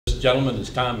gentleman is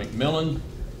Tom McMillen,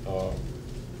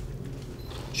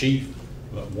 Chief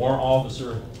Warrant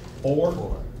Officer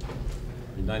 4,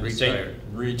 United States,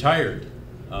 retired.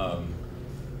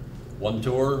 One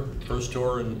tour, first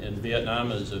tour in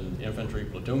Vietnam as an infantry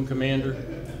platoon commander,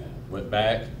 went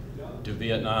back to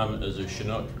Vietnam as a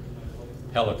Chinook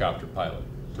helicopter pilot.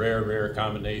 Rare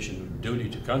combination of duty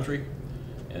to country,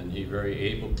 and he very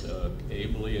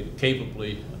ably and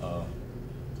capably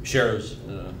shares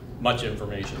much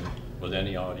information with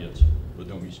any audience with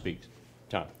whom he speaks.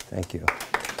 Tom. Thank you.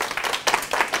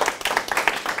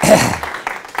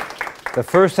 The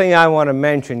first thing I want to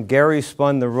mention, Gary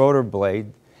spun the rotor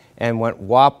blade and went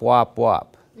whop, whop,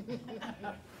 whop.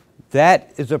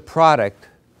 That is a product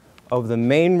of the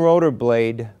main rotor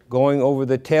blade going over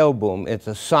the tail boom. It's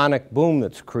a sonic boom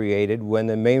that's created when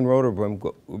the main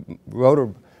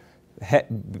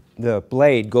the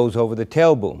blade goes over the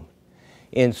tail boom.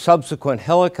 In subsequent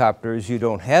helicopters, you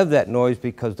don't have that noise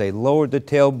because they lowered the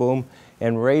tail boom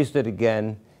and raised it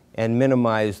again and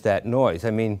minimized that noise.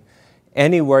 I mean,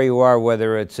 anywhere you are,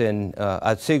 whether it's in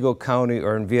Otsego County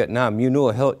or in Vietnam, you knew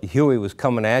a Huey was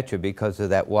coming at you because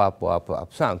of that whop, whop,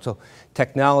 whop sound. So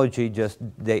technology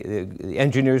the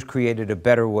engineers created a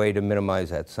better way to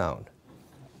minimize that sound.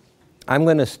 I'm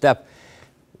going to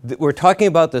we're talking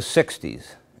about the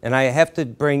 60s, and I have to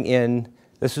bring in,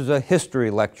 this is a history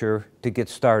lecture to get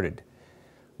started.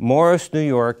 Morris, New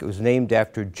York, was named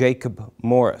after Jacob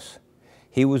Morris.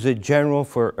 He was a general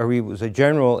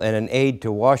and an aide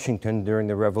to Washington during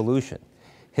the Revolution.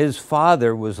 His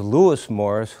father was Lewis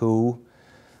Morris, who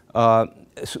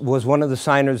was one of the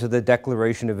signers of the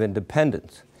Declaration of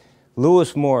Independence.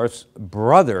 Lewis Morris'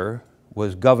 brother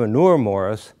was Gouverneur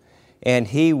Morris, and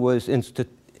he was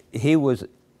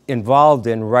involved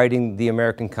in writing the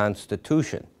American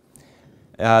Constitution.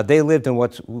 They lived in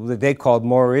what they called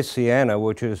Morrisiana,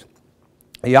 which is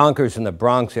Yonkers in the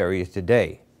Bronx area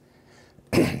today.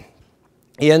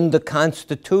 In the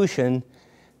Constitution,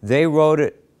 they wrote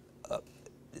it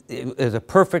as a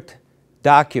perfect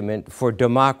document for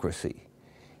democracy.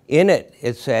 In it,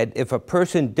 it said, if a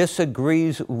person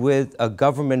disagrees with a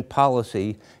government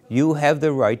policy, you have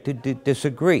the right to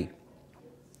disagree.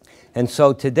 And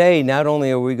so today, not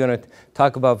only are we going to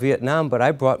talk about Vietnam, but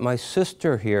I brought my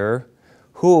sister here,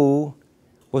 who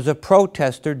was a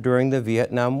protester during the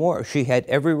Vietnam War. She had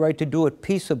every right to do it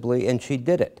peaceably, and she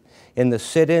did it in the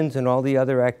sit-ins and all the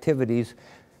other activities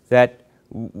that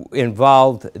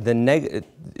involved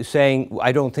saying,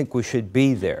 I don't think we should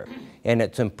be there. And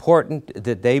it's important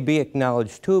that they be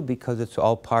acknowledged too, because it's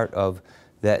all part of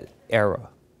that era.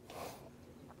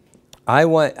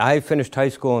 I finished high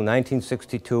school in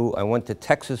 1962. I went to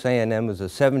Texas A&M as a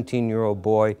 17-year-old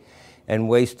boy and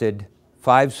wasted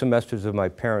 5 semesters of my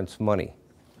parents' money.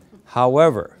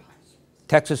 However,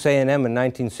 Texas A&M in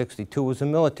 1962 was a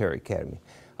military academy.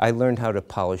 I learned how to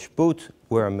polish boots,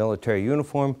 wear a military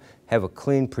uniform, have a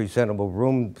clean, presentable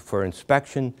room for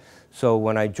inspection. So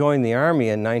when I joined the Army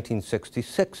in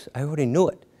 1966, I already knew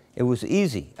it. It was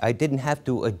easy. I didn't have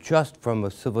to adjust from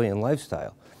a civilian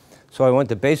lifestyle. So I went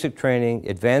to basic training,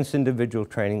 advanced individual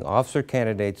training, officer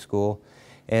candidate school,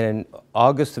 and in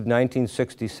August of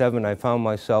 1967, I found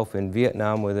myself in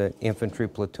Vietnam with an infantry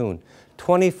platoon.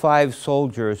 25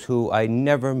 soldiers who I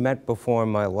never met before in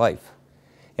my life.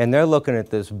 And they're looking at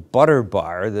this butter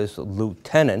bar, this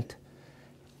lieutenant.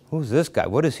 Who's this guy?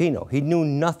 What does he know? He knew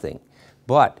nothing.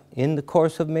 But in the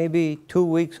course of maybe 2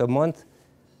 weeks, a month,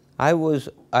 I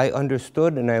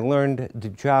understood and I learned the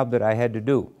job that I had to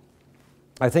do.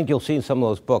 I think you'll see in some of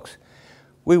those books.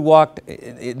 We walked,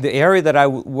 the area that I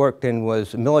worked in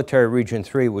was Military Region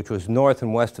 3, which was north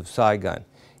and west of Saigon.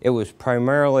 It was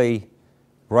primarily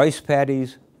rice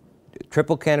paddies,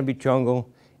 triple canopy jungle,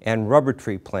 and rubber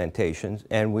tree plantations,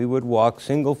 and we would walk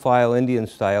single file Indian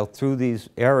style through these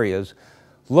areas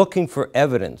looking for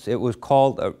evidence. It was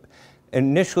called,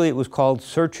 initially it was called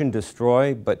search and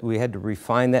destroy, but we had to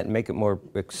refine that and make it more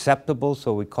acceptable,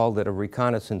 so we called it a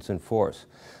reconnaissance in force.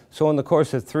 So in the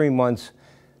course of 3 months,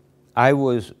 I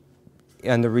was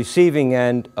on the receiving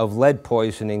end of lead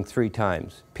poisoning 3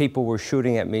 times. People were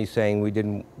shooting at me saying, we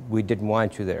didn't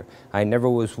want you there. I never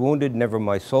was wounded, never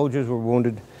my soldiers were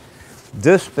wounded.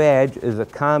 This badge is a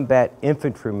combat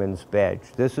infantryman's badge.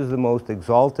 This is the most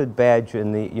exalted badge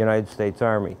in the United States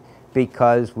Army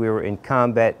because we were in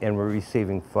combat and were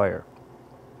receiving fire.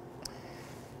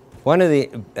 One of the,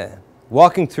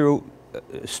 walking through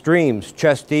streams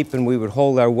chest deep, and we would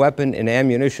hold our weapon and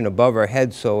ammunition above our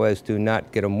heads so as to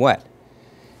not get them wet.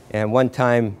 And one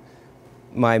time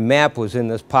my map was in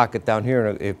this pocket down here,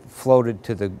 and it floated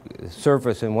to the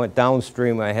surface and went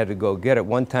downstream. I had to go get it.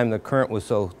 One time the current was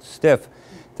so stiff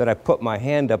that I put my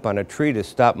hand up on a tree to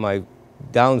stop my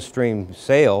downstream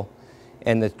sail,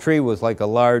 and the tree was like a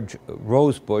large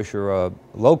rose bush or a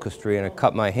locust tree, and it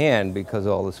cut my hand because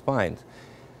of all the spines.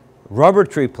 Rubber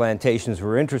tree plantations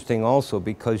were interesting also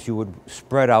because you would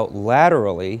spread out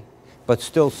laterally, but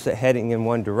still heading in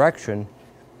one direction.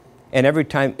 And every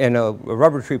time, and a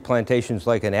rubber tree plantation is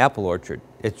like an apple orchard.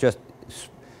 It's just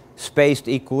spaced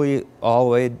equally all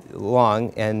the way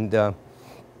along, and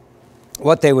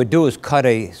what they would do is cut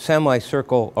a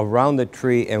semicircle around the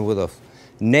tree, and with a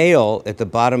nail at the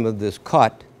bottom of this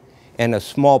cut and a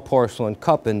small porcelain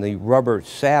cup, and the rubber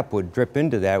sap would drip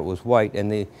into that. It was white,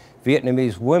 and the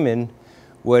Vietnamese women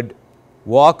would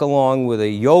walk along with a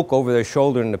yoke over their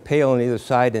shoulder and a pail on either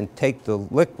side and take the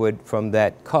liquid from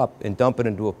that cup and dump it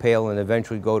into a pail and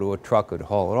eventually go to a truck and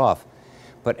haul it off.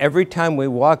 But every time we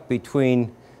walked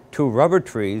between two rubber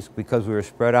trees, because we were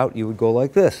spread out, you would go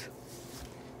like this,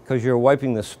 because you're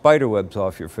wiping the spider webs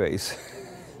off your face.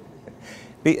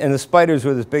 And the spiders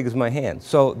were as big as my hand.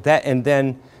 So that, and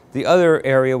then the other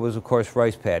area was, of course,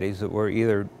 rice paddies that were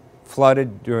either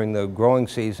flooded during the growing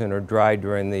season or dry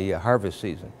during the harvest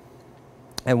season,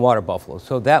 and water buffalo.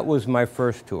 So that was my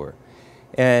first tour.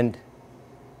 And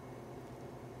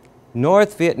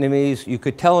North Vietnamese, you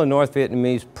could tell a North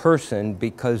Vietnamese person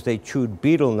because they chewed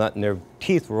betel nut and their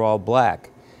teeth were all black.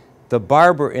 The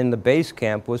barber in the base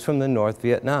camp was from the North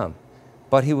Vietnam,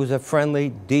 but he was a friendly,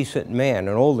 decent man,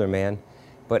 an older man.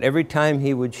 But every time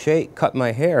he would cut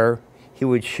my hair, he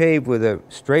would shave with a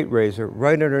straight razor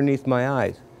right underneath my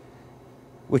eyes,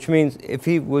 which means if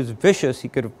he was vicious, he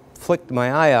could have flicked my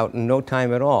eye out in no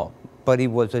time at all. But he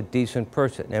was a decent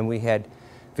person, and we had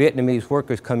Vietnamese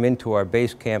workers come into our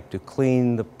base camp to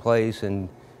clean the place, and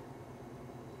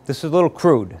this is a little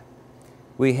crude.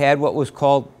 We had what was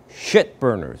called shit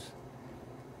burners.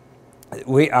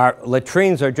 Our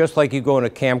latrines are just like you go in a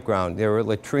campground. There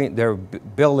are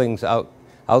buildings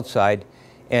outside,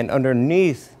 and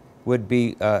underneath would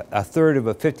be a third of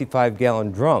a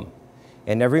 55-gallon drum.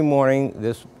 And every morning,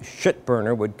 this shit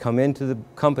burner would come into the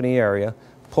company area,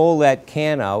 pull that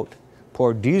can out,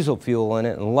 pour diesel fuel in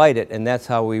it, and light it, and that's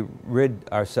how we rid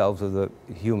ourselves of the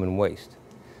human waste.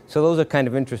 So those are kind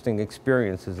of interesting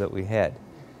experiences that we had.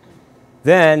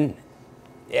 Then,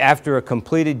 after a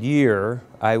completed year,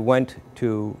 I went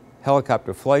to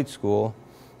helicopter flight school,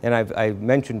 and I've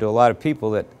mentioned to a lot of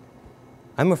people that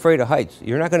I'm afraid of heights.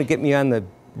 You're not going to get me on the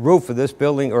roof of this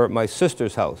building or at my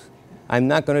sister's house. I'm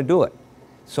not going to do it.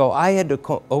 So I had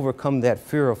to overcome that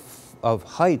fear of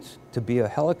heights to be a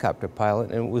helicopter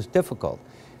pilot, and it was difficult.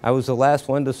 I was the last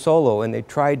one to solo, and they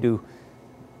tried to,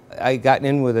 I got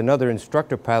in with another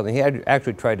instructor pilot, and he had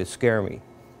actually tried to scare me.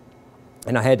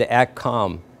 And I had to act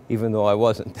calm, even though I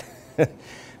wasn't.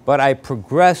 But I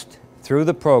progressed through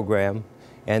the program,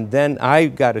 and then I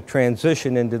got a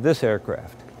transition into this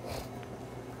aircraft.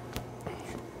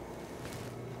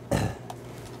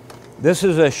 This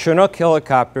is a Chinook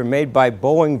helicopter made by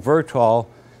Boeing Vertol,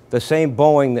 the same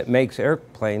Boeing that makes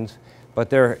airplanes,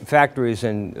 but their factory is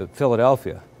in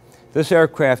Philadelphia. This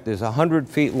aircraft is 100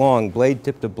 feet long, blade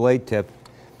tip to blade tip.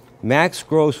 Max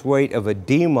gross weight of a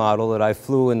D model that I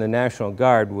flew in the National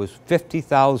Guard was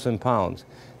 50,000 pounds.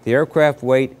 The aircraft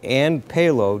weight and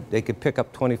payload, they could pick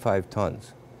up 25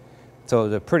 tons. So it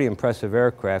was a pretty impressive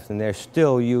aircraft, and they're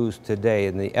still used today,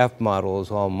 and the F model is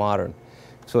all modern.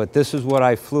 So this is what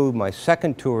I flew my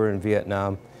second tour in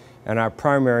Vietnam, and our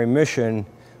primary mission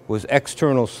was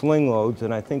external sling loads,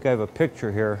 and I think I have a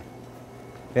picture here.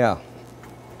 Yeah.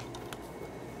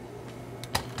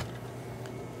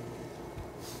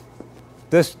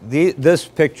 This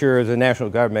picture is a National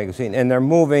Guard magazine, and they're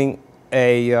moving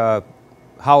a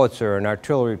howitzer, an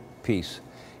artillery piece.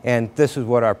 And this is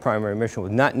what our primary mission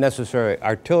was. Not necessarily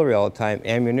artillery all the time,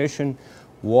 ammunition,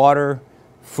 water,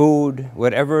 food,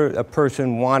 whatever a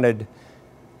person wanted,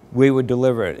 we would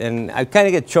deliver it. And I kind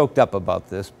of get choked up about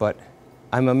this, but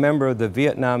I'm a member of the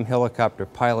Vietnam Helicopter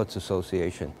Pilots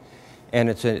Association. And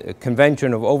it's a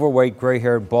convention of overweight,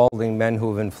 gray-haired, balding men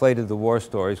who have inflated the war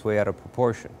stories way out of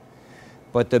proportion.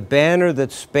 But the banner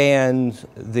that spans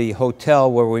the hotel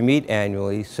where we meet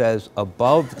annually says,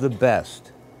 "Above the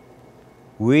best."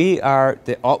 We are,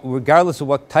 regardless of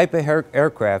what type of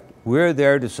aircraft, we're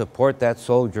there to support that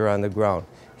soldier on the ground.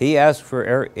 He asked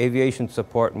for aviation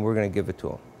support, and we're going to give it to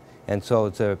him. And so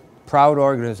it's a proud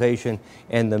organization,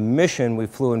 and the mission we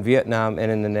flew in Vietnam and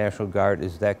in the National Guard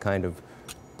is that kind of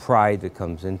pride that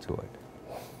comes into it.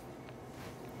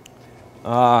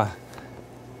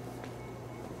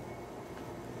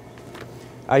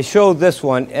 I showed this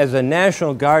one. As a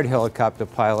National Guard helicopter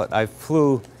pilot, I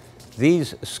flew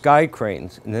these sky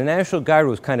cranes. And the National Guard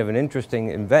was kind of an interesting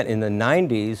event in the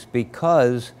 90s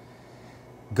because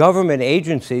government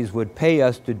agencies would pay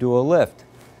us to do a lift.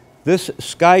 This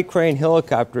sky crane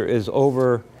helicopter is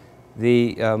over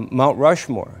the Mount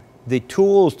Rushmore. The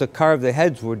tools to carve the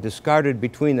heads were discarded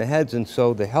between the heads, and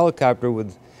so the helicopter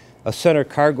with a center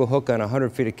cargo hook on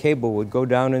 100 feet of cable would go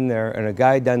down in there, and a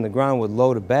guy down the ground would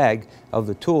load a bag of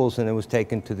the tools, and it was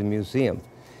taken to the museum.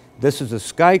 This is a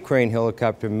sky crane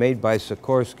helicopter made by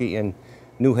Sikorsky in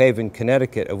New Haven,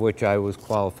 Connecticut, of which I was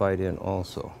qualified in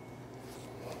also.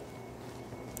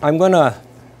 I'm going to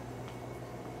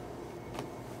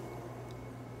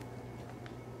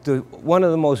one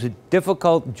of the most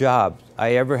difficult jobs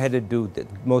I ever had to do, the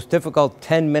most difficult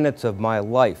 10 minutes of my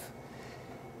life.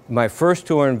 My first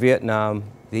tour in Vietnam,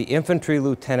 the infantry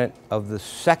lieutenant of the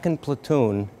 2nd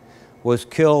platoon was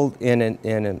killed in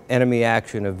an enemy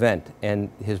action event, and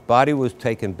his body was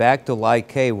taken back to Lai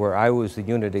Khe, where I was the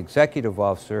unit executive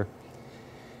officer,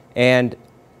 and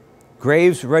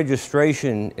graves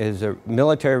registration is a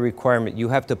military requirement. You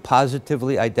have to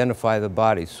positively identify the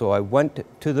body. So I went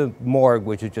to the morgue,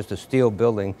 which is just a steel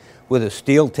building, with a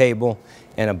steel table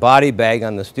and a body bag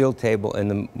on the steel table,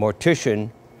 and the mortician,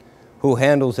 who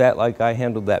handles that like I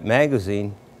handled that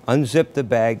magazine, unzipped the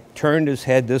bag, turned his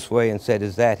head this way and said,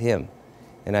 "Is that him?"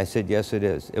 And I said, "Yes, it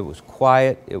is." It was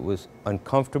quiet, it was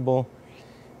uncomfortable,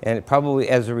 and it probably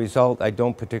as a result, I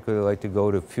don't particularly like to go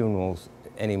to funerals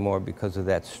anymore because of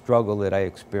that struggle that I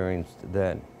experienced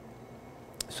then.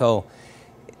 So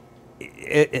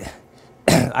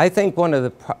I think one of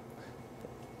the,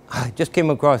 I just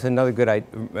came across another good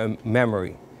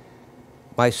memory.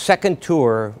 My second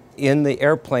tour in the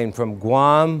airplane from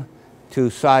Guam to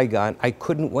Saigon, I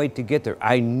couldn't wait to get there.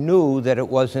 I knew that it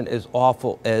wasn't as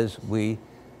awful as we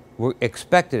were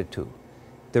expected it to.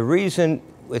 The reason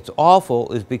it's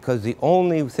awful is because the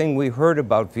only thing we heard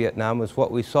about Vietnam was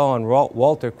what we saw on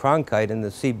Walter Cronkite in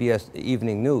the CBS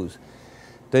Evening News.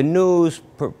 The news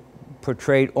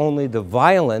portrayed only the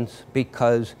violence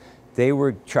because they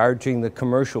were charging the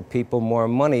commercial people more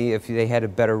money if they had a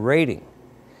better rating.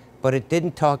 But it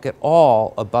didn't talk at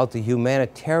all about the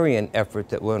humanitarian effort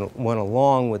that went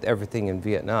along with everything in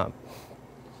Vietnam.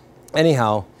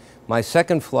 Anyhow, my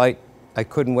second flight, I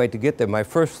couldn't wait to get there. My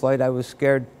first flight, I was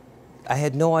scared. I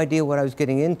had no idea what I was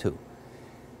getting into.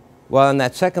 Well, on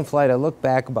that second flight, I looked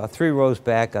back, about 3 rows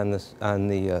back on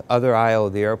the other aisle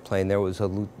of the airplane, there was a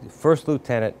first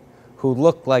lieutenant who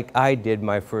looked like I did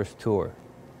my first tour.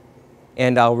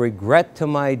 And I'll regret to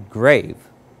my grave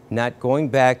not going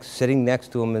back, sitting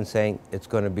next to him and saying, "It's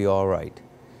going to be all right,"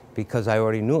 because I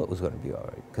already knew it was going to be all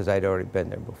right, because I'd already been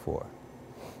there before.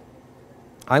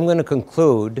 I'm going to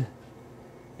conclude,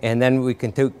 and then we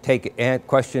can take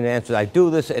question and answers. I do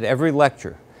this at every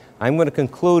lecture. I'm going to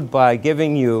conclude by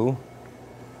giving you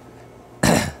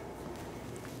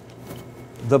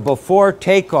the before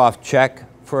takeoff check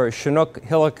for a Chinook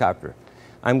helicopter.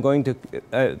 I'm going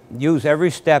to use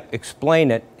every step, explain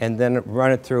it, and then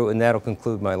run it through, and that'll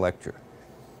conclude my lecture.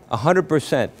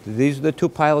 100%, these are the 2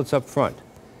 pilots up front.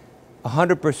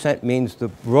 100% means the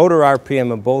rotor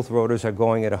RPM of both rotors are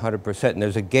going at 100%, and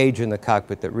there's a gauge in the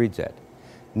cockpit that reads that.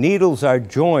 Needles are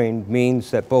joined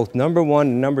means that both number 1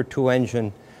 and number 2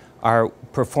 engine are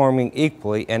performing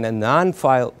equally, and a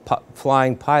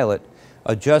non-flying pilot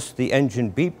adjusts the engine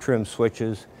beep trim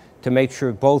switches to make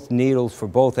sure both needles for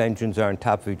both engines are on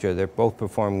top of each other. They're both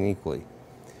performing equally.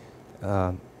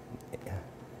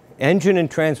 Engine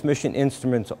and transmission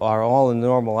instruments are all in the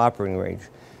normal operating range.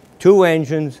 2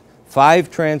 engines, 5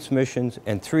 transmissions,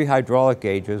 and 3 hydraulic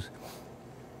gauges.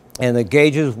 And the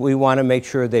gauges, we want to make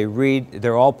sure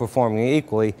they're all performing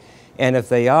equally. And if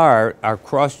they are, our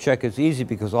cross-check is easy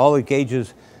because all the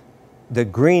gauges, the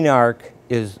green arc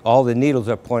is all the needles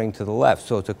are pointing to the left,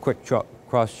 so it's a quick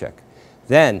cross-check.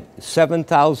 Then,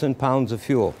 7,000 pounds of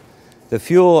fuel. The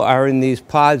fuel are in these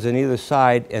pods on either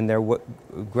side, and they're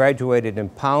graduated in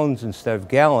pounds instead of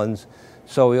gallons,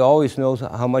 so we always know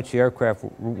how much the aircraft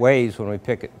weighs when we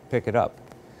pick it up.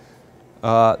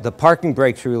 The parking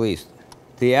brakes are released.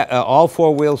 All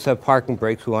 4 wheels have parking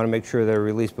brakes. We want to make sure they're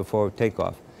released before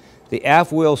takeoff. The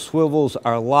aft wheel swivels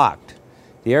are locked.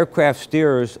 The aircraft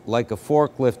steers like a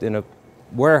forklift in a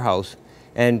warehouse,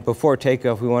 and before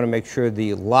takeoff, we want to make sure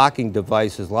the locking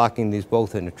device is locking these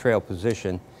both in a trail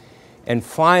position. And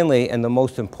finally, and the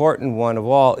most important one of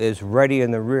all, is ready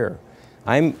in the rear.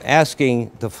 I'm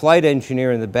asking the flight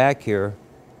engineer in the back here,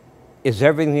 "Is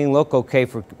everything look okay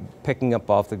for picking up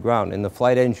off the ground?" And the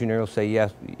flight engineer will say,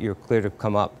 "Yes, you're clear to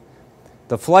come up."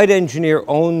 The flight engineer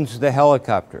owns the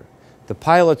helicopter. The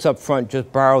pilots up front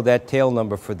just borrow that tail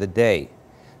number for the day.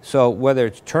 So whether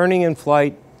it's turning in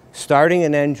flight, starting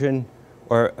an engine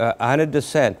or on a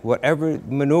descent, whatever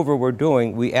maneuver we're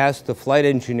doing, we ask the flight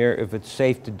engineer if it's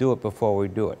safe to do it before we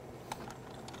do it.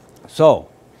 So,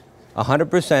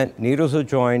 100%, needles are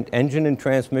joined, engine and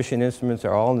transmission instruments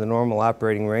are all in the normal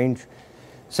operating range,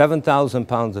 7,000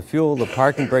 pounds of fuel, the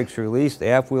parking brakes released, the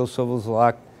aft wheel swivels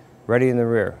locked, ready in the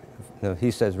rear. Now,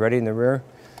 he says ready in the rear.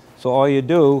 So all you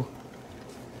do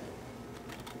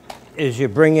is you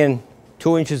bring in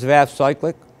 2 inches of aft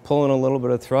cyclic, pull in a little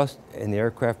bit of thrust, and the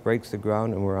aircraft breaks the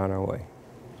ground and we're on our way.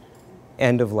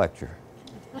 End of lecture.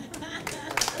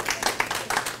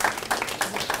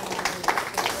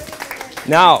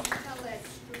 Now,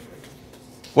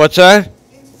 what's that?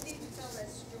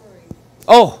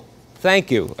 Oh, thank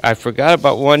you. I forgot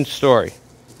about one story.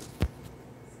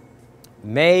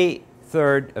 May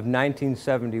 3rd of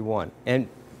 1971. And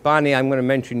Bonnie, I'm going to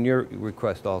mention your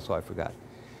request also, I forgot.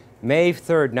 May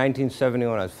 3rd,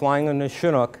 1971, I was flying on the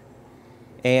Chinook,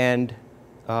 and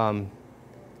our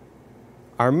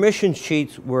mission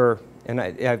sheets were, and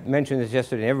I mentioned this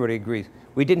yesterday, and everybody agrees,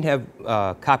 we didn't have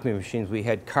copy machines. We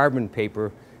had carbon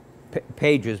paper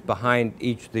pages behind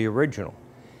the original.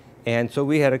 And so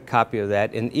we had a copy of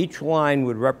that, and each line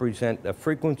would represent a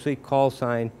frequency, call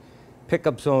sign,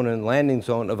 pickup zone, and landing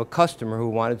zone of a customer who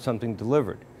wanted something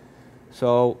delivered.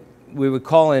 So we would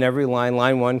call in every line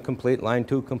 1 complete, line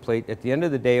 2 complete. At the end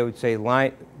of the day, I would say,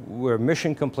 we're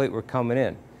mission complete, we're coming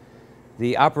in.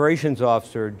 The operations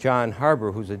officer, John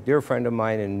Harbour, who's a dear friend of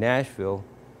mine in Nashville,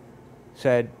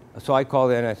 said, so I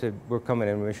called in and I said, we're coming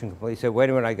in, mission complete. He said, wait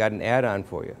a minute, I got an add-on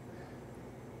for you.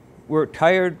 We're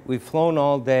tired, we've flown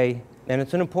all day, and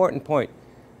it's an important point.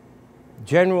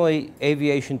 Generally,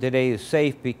 aviation today is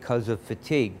safe because of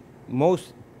fatigue.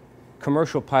 Most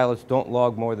commercial pilots don't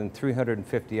log more than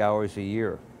 350 hours a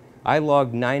year. I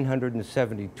logged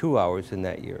 972 hours in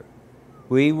that year.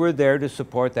 We were there to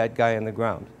support that guy on the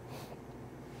ground.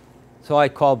 So I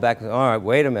called back and said, all right,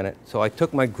 wait a minute. So I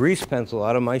took my grease pencil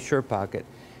out of my shirt pocket.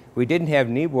 We didn't have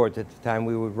kneeboards at the time.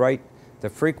 We would write the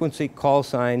frequency, call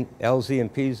sign, LZ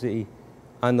and PZ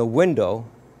on the window.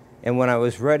 And when I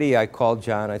was ready, I called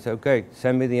John. I said, okay,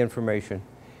 send me the information.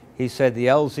 He said, the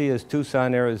LZ is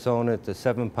Tucson, Arizona. It's a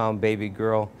 7-pound baby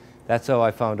girl. That's how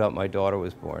I found out my daughter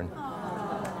was born.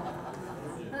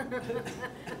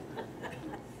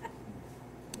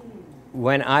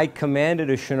 When I commanded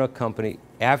a Chinook company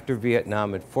after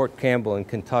Vietnam at Fort Campbell in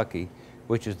Kentucky,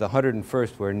 which is the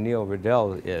 101st where Neil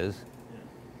Riddell is,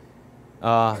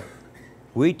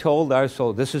 we told our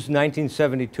soldiers, this is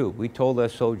 1972, we told our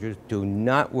soldiers, do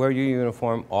not wear your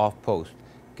uniform off post.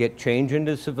 Get changed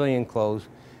into civilian clothes,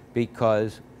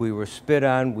 because we were spit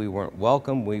on, we weren't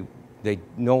welcome,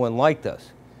 no one liked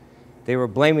us. They were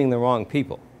blaming the wrong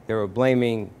people. They were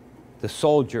blaming the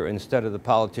soldier instead of the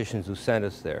politicians who sent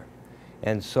us there.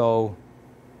 And so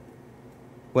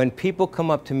when people come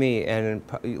up to me, and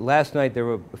last night there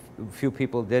were a few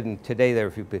people did, and today there are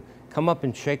a few people, come up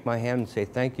and shake my hand and say,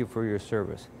 thank you for your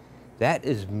service. That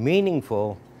is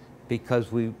meaningful because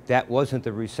that wasn't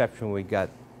the reception we got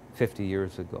 50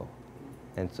 years ago.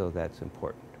 And so that's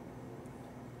important.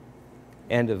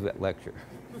 End of lecture.